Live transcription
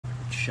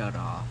shut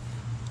off.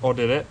 Oh,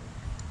 did it?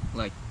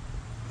 Like,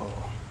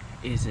 oh,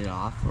 is it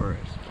off or is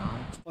it on?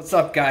 What's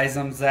up, guys?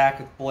 I'm Zach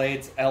with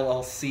Blades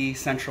LLC,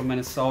 Central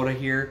Minnesota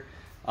here.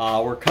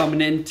 We're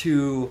coming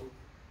into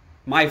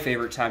my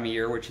favorite time of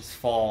year, which is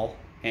fall,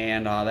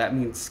 and that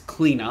means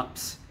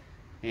cleanups.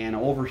 And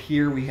over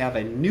here we have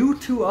a new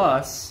to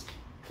us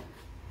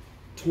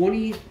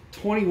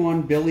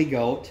 2021 Billy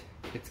Goat.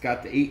 It's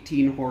got the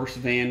 18 horse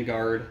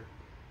Vanguard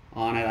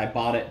on it. I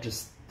bought it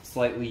just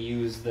slightly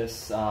used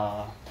this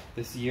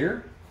this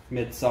year,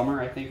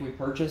 midsummer I think we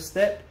purchased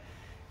it.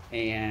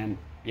 And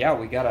yeah,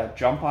 we got to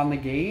jump on the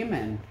game,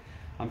 and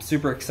I'm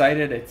super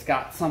excited. It's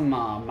got some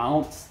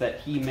mounts that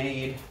he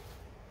made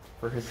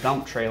for his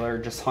dump trailer,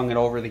 just hung it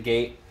over the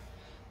gate.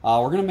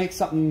 We're gonna make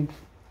something,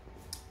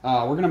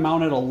 we're gonna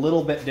mount it a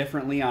little bit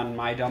differently on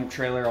my dump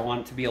trailer. I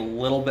want it to be a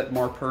little bit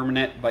more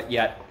permanent, but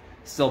yet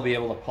still be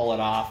able to pull it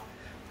off.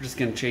 We're just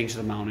gonna change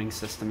the mounting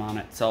system on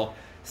it. So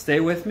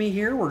stay with me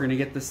here. We're gonna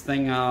get this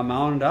thing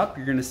mounted up.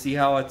 You're gonna see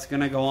how it's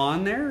gonna go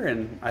on there,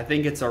 and I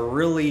think it's a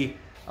really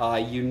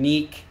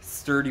unique,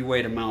 sturdy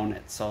way to mount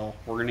it. So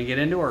we're gonna get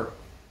into her.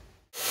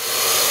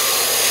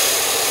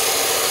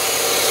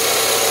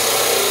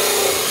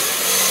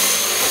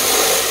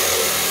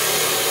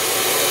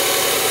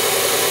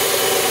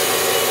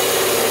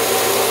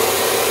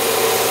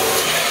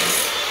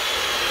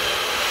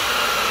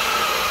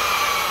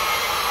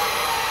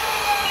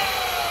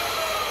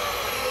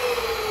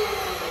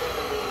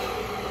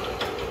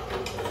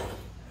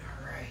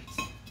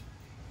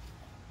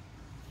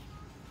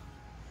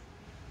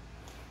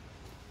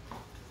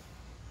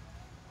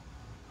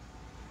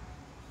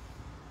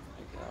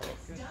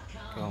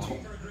 Go.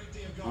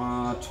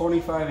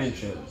 25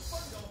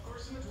 inches.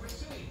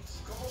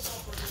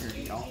 There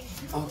you go.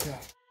 Okay.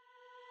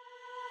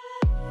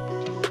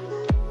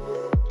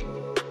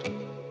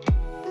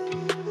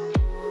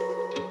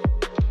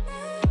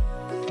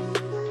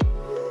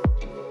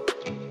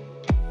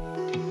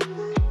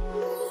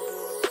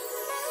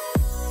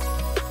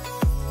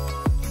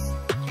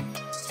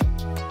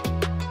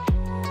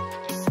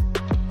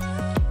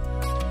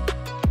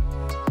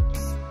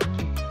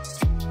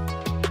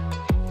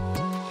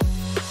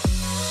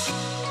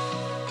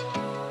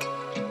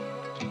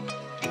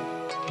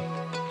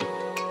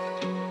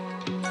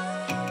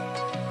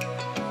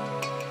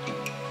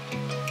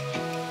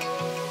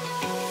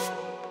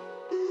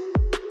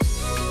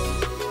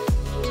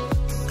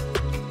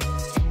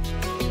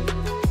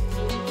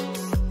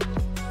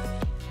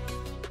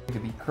 It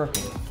could be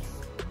crooked.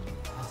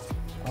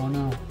 Oh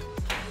no.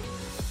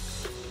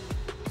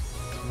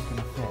 It's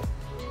gonna fit.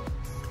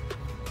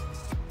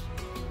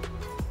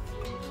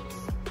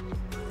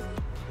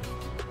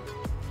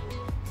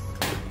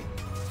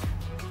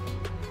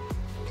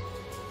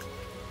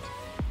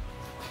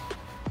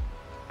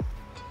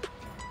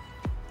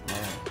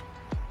 Alright.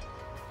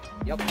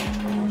 Yep.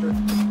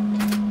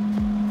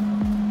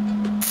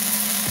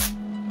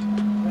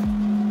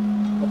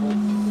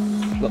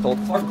 Look,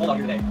 it's hard to pull out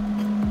here today.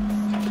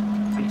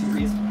 22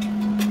 degrees.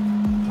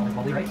 Always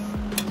lovely, right?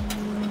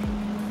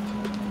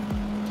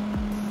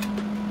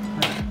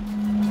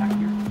 Back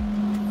here.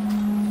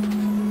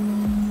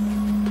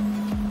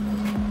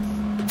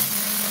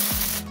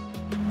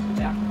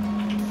 Tap.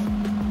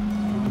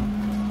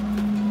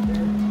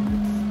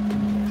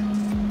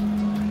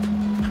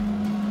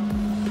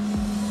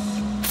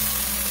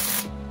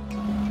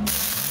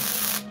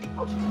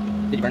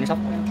 Did you burn yourself?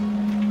 Alright,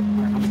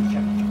 I'm just gonna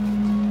check.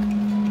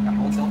 Got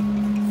hold still.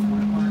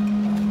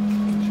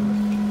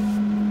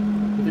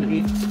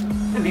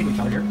 Underneath each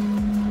other here.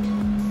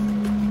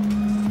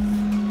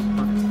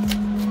 Perfect.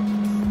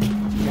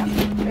 Yeah,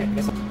 okay, I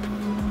guess so.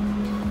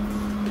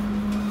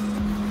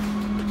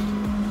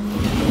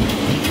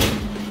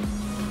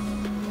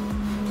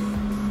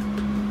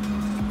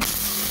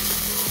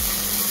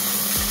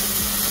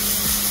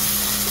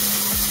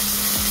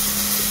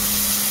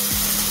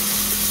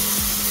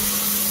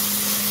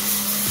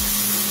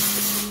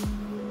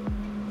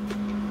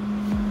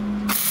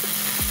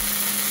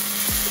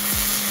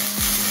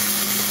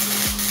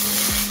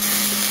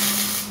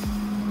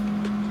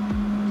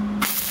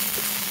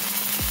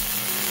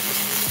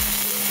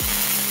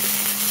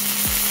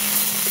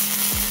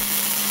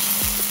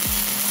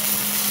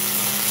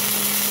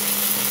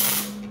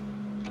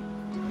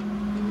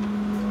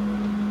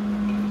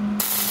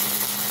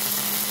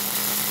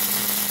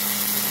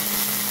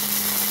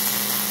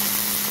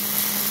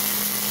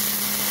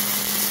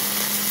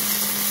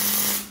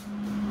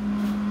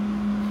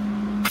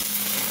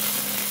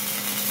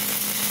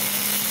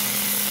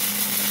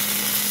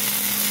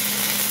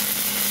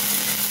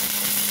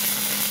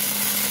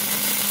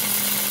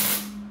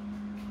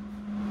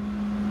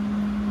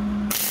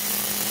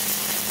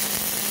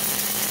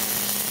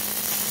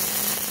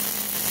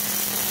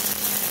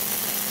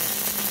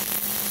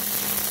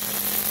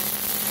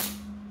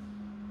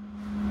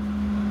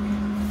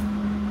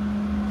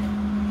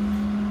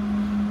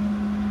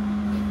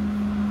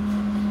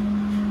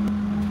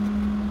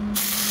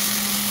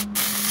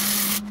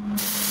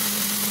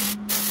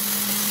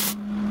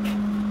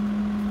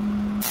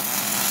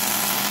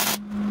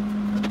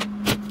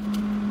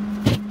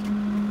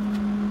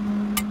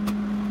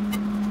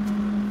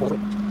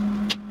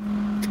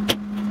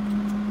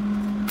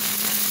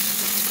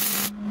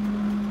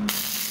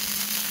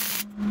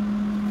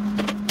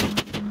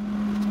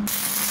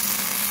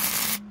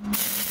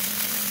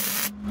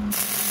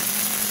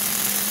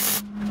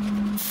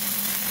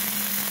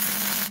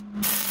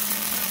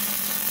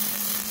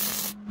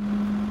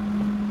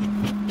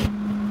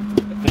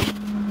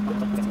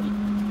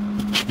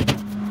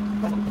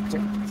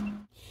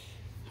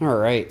 All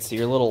right, so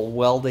your little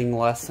welding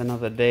lesson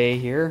of the day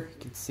here. You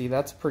can see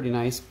that's a pretty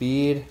nice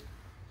bead.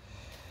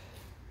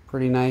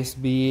 Pretty nice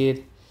bead.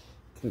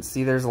 You can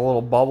see there's a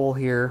little bubble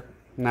here,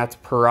 and that's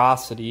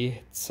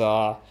porosity. It's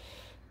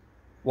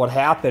what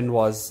happened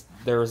was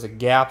there was a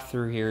gap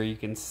through here, you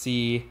can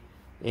see,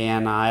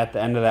 and at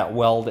the end of that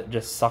weld it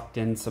just sucked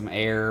in some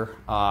air,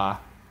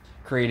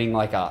 creating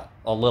like a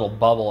little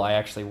bubble. I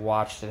actually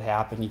watched it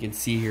happen. You can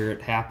see here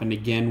it happened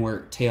again where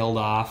it tailed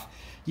off.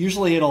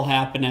 Usually it'll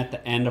happen at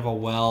the end of a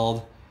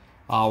weld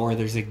where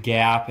there's a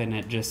gap, and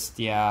it just,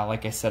 yeah,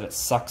 like I said, it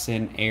sucks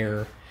in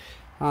air.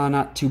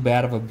 Not too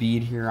bad of a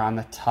bead here on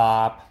the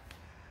top.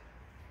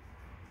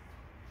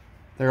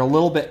 They're a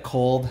little bit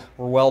cold.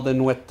 We're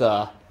welding with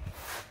the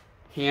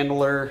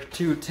Handler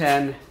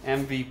 210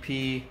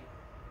 MVP.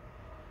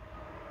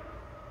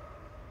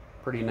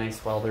 Pretty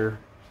nice welder.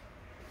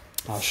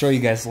 I'll show you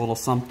guys a little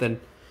something.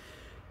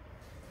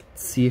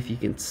 See if you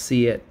can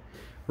see it.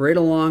 Right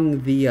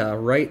along the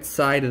right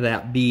side of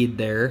that bead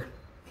there.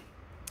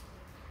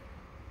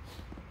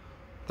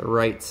 The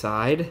right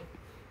side.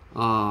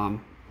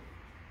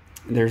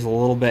 There's a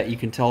little bit, you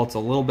can tell it's a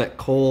little bit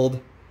cold.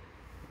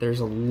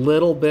 There's a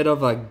little bit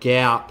of a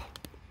gap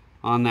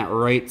on that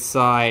right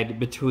side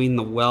between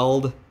the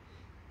weld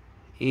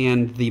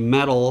and the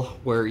metal,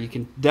 where you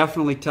can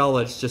definitely tell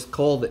that it's just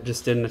cold. It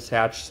just didn't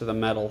attach to the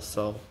metal.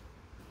 So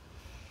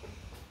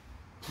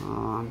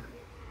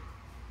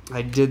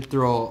I did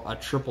throw a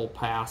triple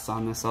pass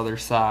on this other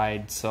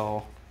side,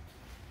 so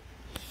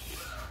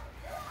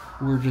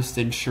we're just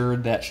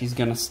ensured that she's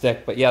gonna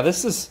stick. But yeah,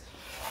 this is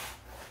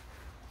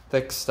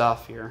thick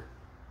stuff here.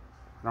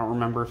 I don't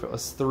remember if it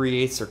was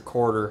 3/8 or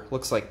quarter.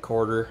 Looks like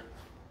quarter.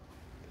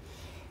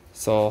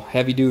 So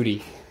heavy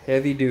duty,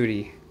 heavy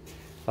duty.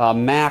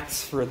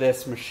 Max for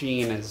this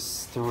machine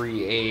is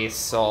 3/8.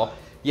 So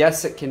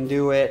yes, it can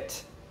do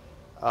it.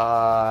 Do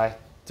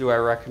I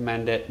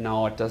recommend it?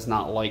 No, it does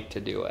not like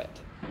to do it.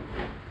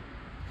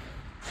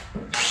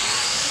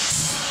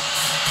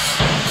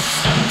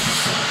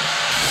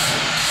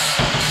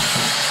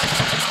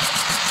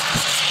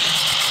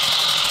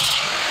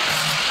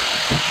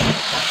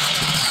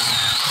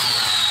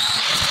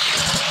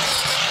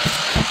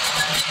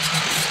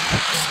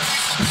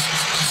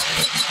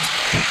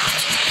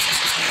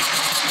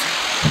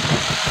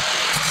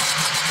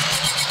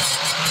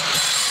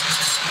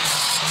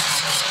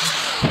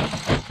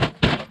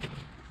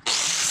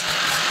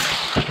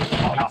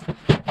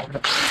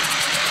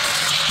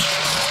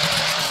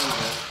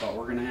 But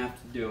we're gonna have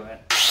to do it.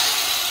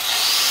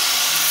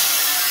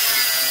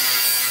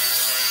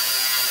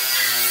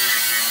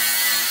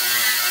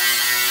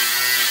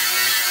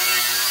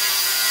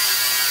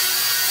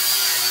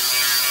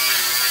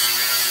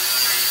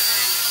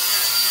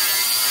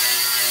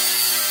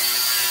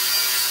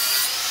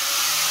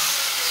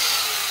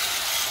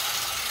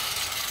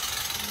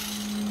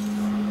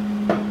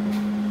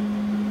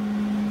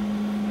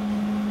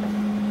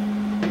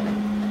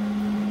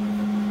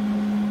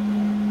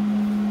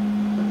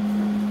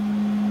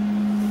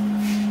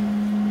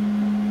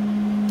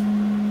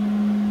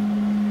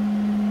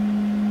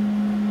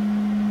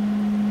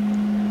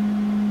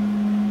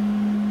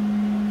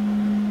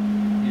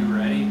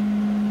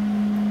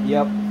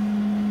 Yep.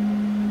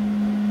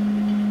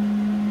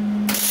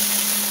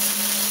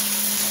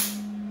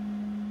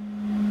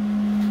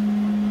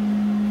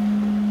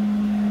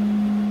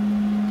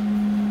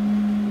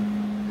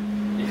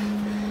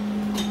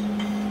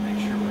 Make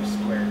sure we're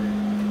square.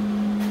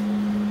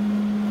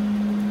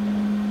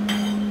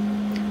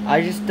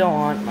 I just don't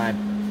want my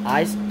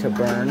eyes to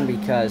burn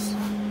because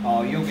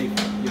You'll be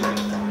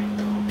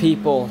fine.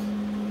 people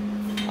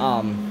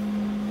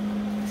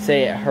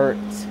say it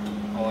hurts.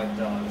 Oh, it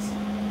does.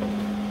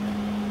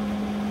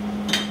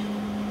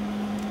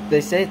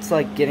 They say it's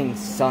like getting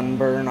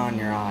sunburn on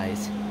your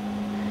eyes.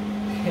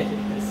 It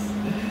is.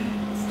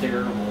 It's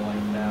terrible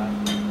like that.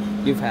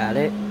 You've had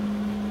it?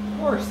 Of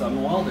course, I'm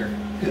a welder.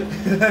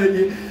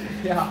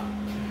 Yeah,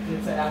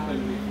 it's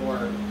happened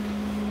before.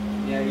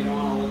 Yeah, you don't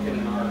want to look at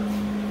an arc.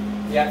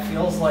 Yeah, it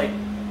feels like,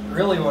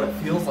 really what it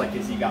feels like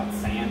is you got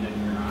sand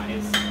in your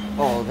eyes.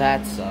 Oh,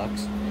 that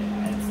sucks.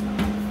 Yeah, it's not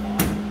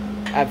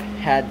fun. I've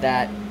had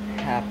that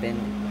happen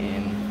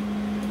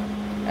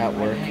at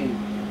work.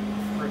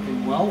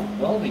 Freaking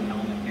welding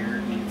helmet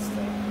here needs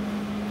to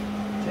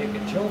take a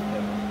chill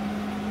pill.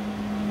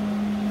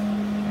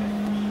 Okay.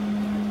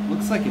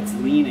 Looks like it's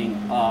leaning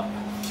up.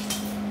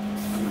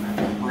 I'm gonna have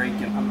to break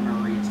it. I'm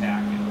gonna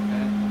re-tack it,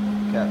 okay?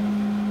 Okay.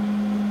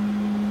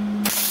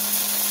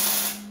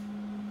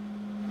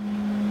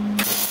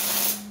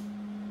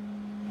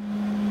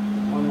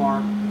 One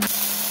more.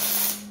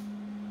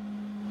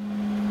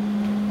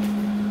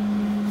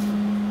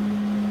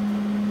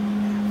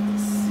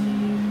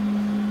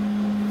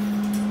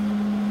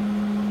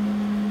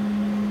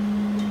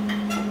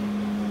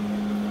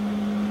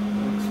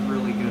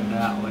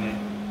 That way.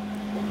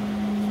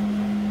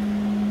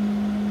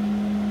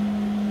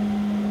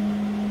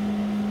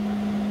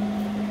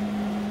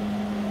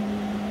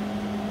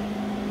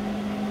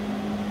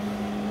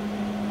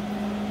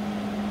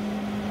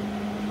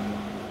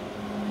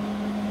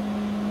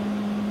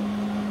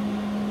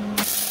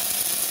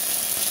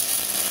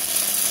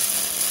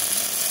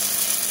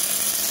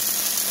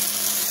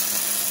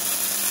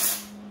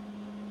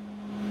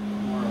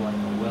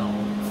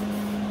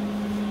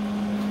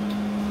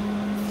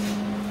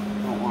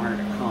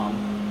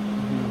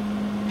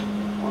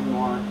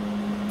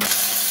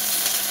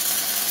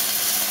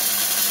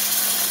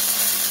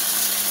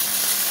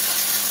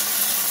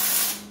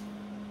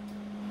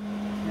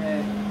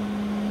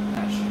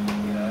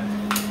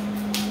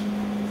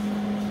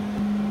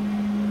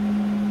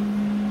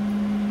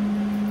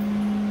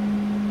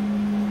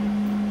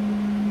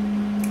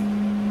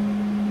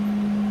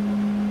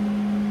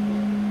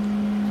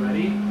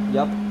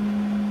 Yep.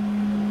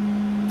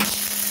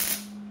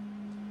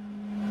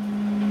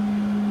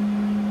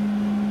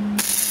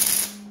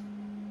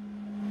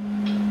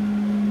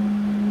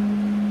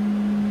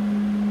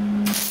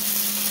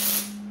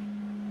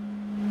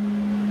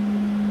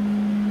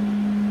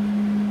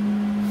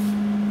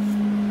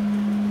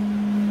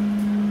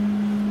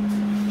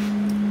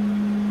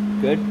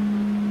 Good?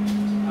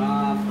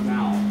 For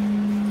now.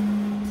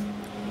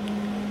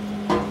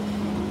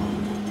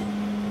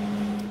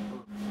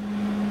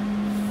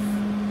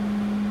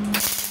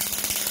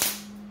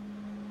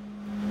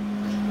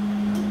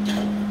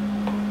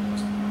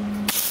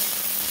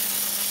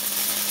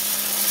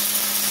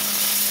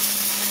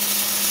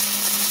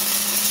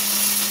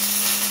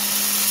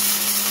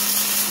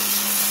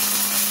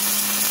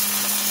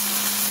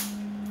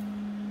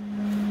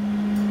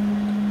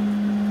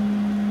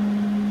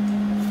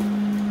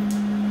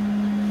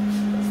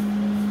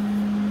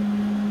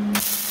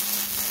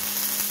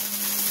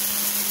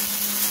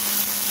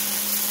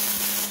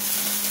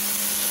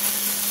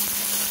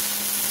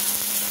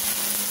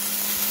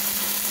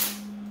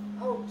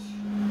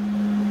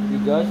 You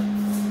good?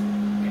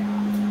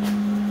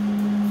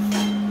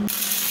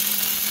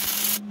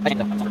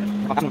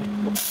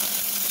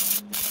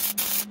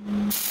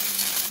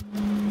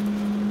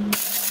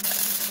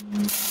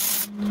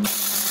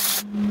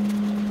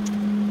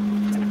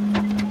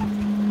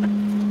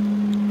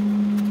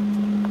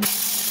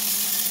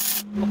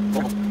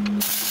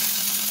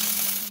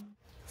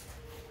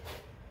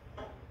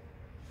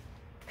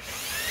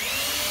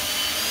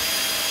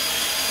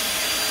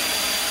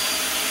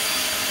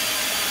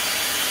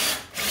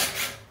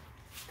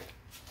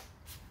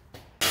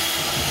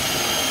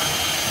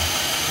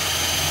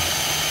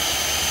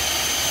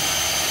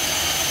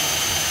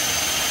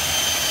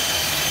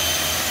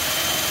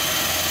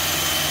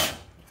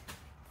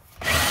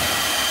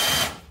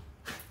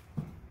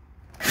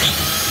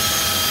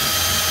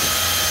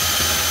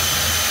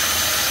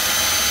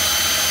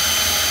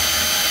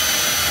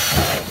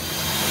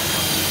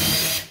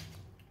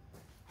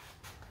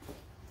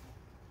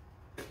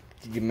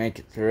 Did you make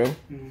it through?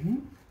 Mm-hmm.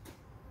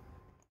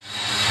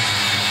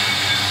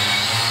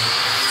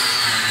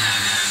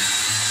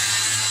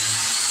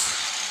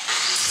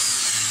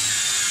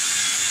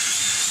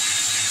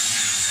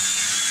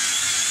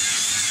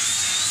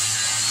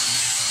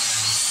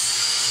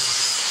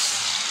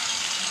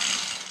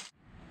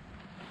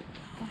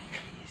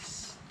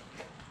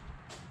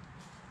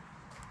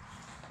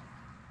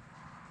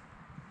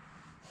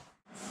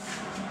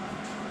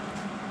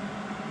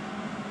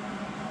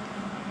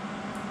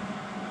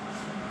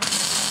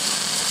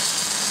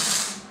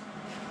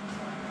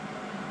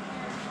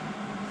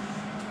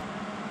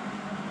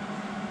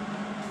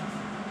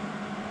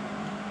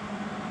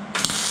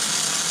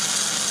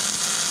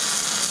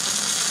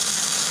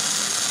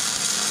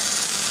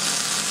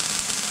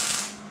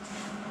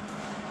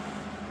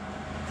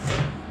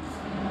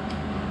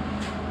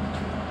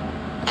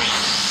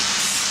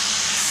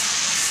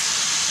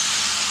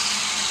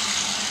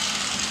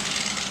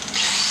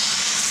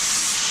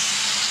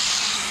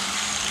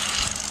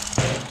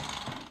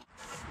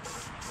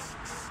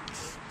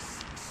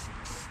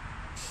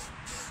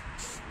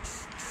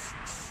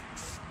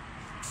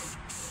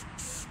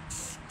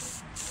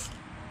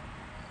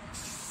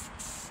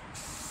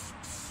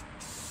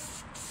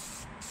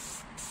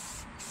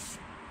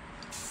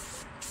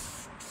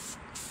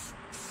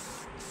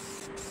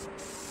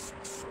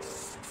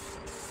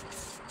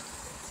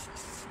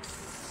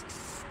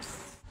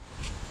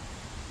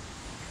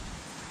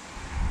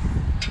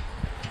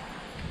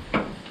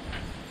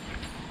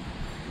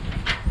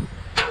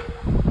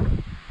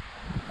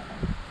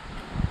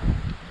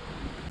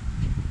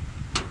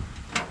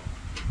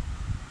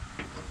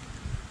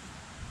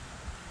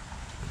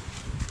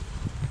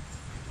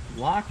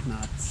 Lock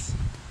nuts.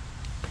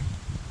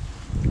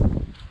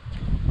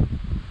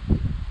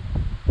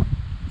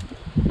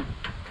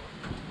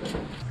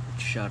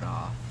 Shut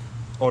off.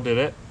 Oh, did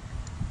it?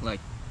 Like,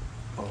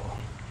 oh,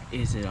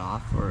 is it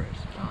off or is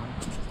it on?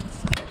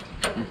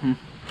 Mm-hmm.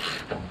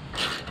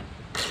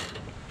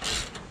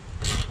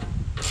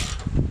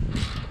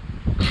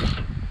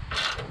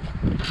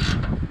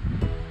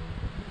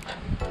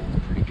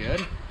 Pretty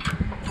good.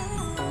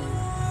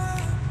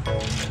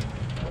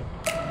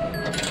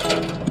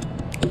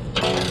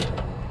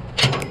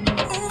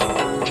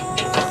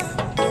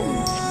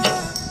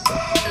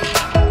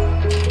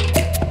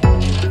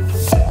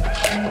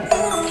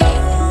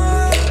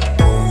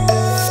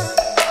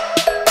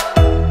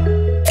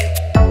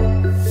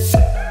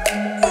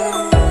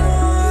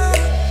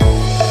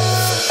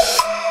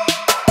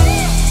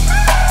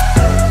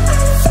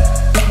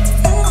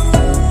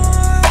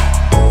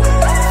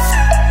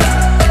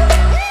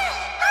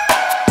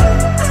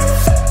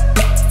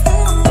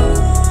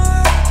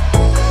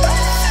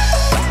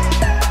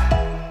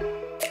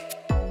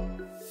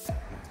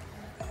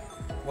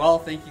 Well,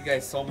 thank you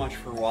guys so much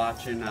for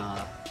watching.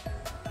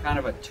 Kind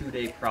of a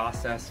 2-day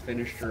process.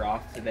 Finished her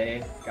off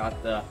today.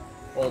 Got the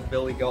old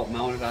billy goat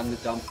mounted on the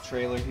dump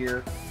trailer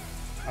here.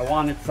 I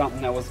wanted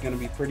something that was going to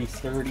be pretty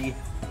sturdy.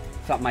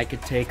 something I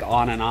could take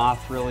on and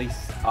off, really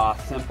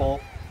simple.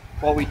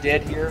 What we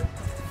did here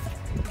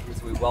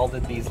is we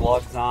welded these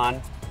lugs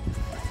on,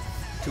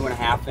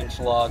 2.5 inch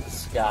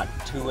lugs, got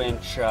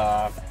 2-inch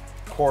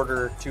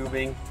quarter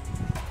tubing,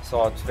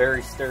 so it's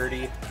very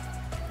sturdy.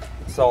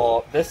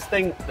 So this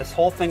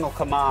whole thing will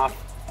come off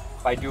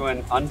by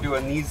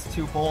undoing these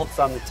 2 bolts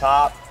on the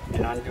top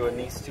and undoing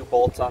these 2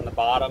 bolts on the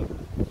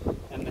bottom,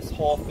 and this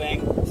whole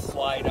thing will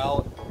slide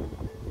out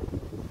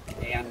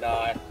and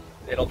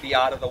it'll be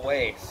out of the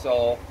way.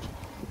 So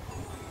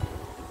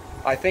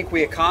I think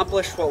we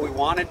accomplished what we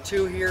wanted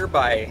to here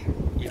by,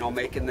 you know,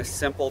 making this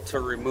simple to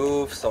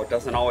remove, so it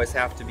doesn't always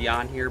have to be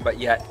on here, but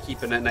yet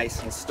keeping it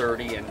nice and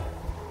sturdy,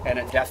 and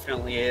it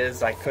definitely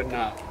is. I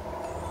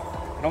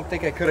don't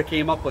think I could have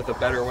came up with a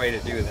better way to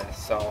do this,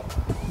 so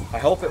I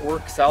hope it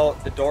works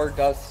out. The door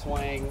does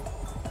swing.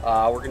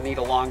 We're gonna need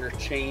a longer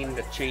chain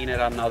to chain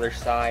it on the other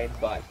side,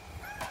 but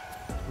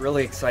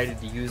really excited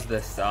to use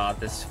this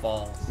this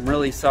fall. I'm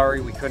really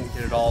sorry we couldn't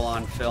get it all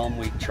on film.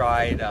 We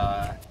tried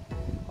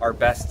our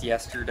best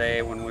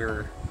yesterday when we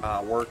were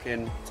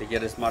working to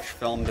get as much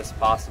filmed as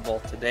possible.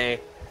 Today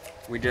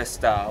we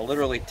just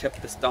literally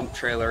tipped this dump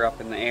trailer up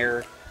in the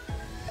air,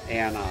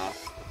 and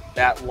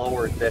that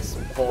lowered this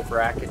whole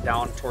bracket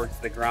down towards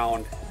the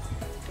ground,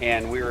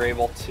 and we were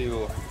able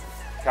to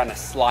kind of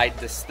slide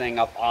this thing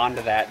up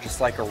onto that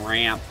just like a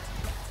ramp,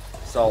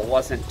 so it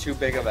wasn't too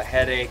big of a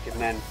headache. And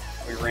then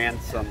we ran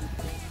some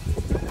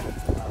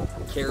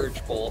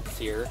carriage bolts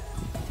here.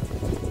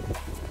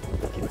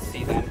 You can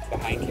see them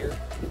behind here.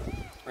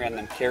 Ran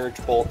them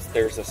carriage bolts.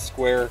 There's a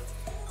square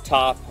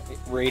top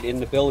right in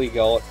the billy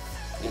goat,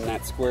 and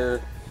that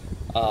square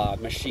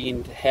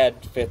machined head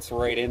fits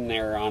right in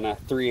there on a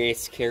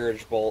 3/8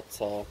 carriage bolt.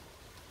 So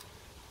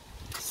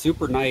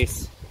super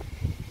nice.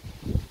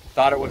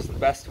 Thought it was the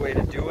best way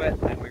to do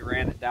it, and we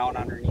ran it down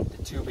underneath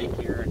the tubing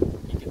here,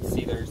 and you can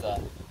see there's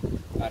a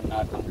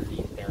nut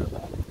underneath there.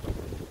 But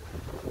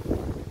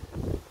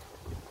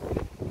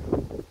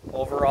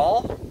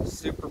overall,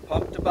 super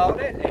pumped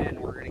about it, and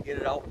we're going to get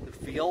it out in the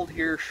field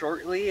here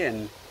shortly,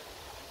 and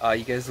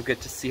you guys will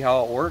get to see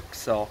how it works.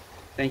 So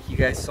thank you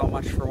guys so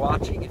much for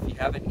watching. If you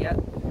haven't yet,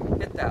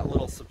 hit that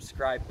little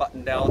subscribe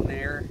button down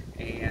there,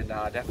 and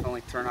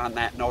definitely turn on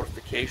that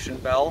notification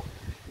bell.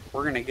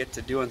 We're going to get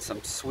to doing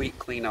some sweet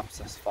cleanups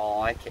this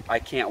fall. I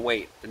can't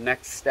wait. The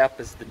next step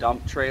is the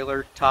dump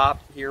trailer top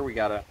here. We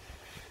got to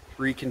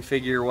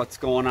reconfigure what's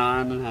going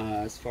on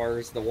as far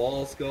as the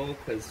walls go,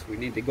 because we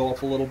need to go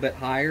up a little bit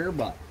higher,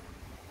 but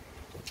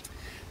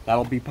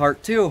that'll be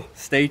part 2.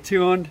 Stay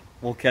tuned.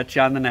 We'll catch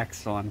you on the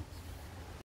next one.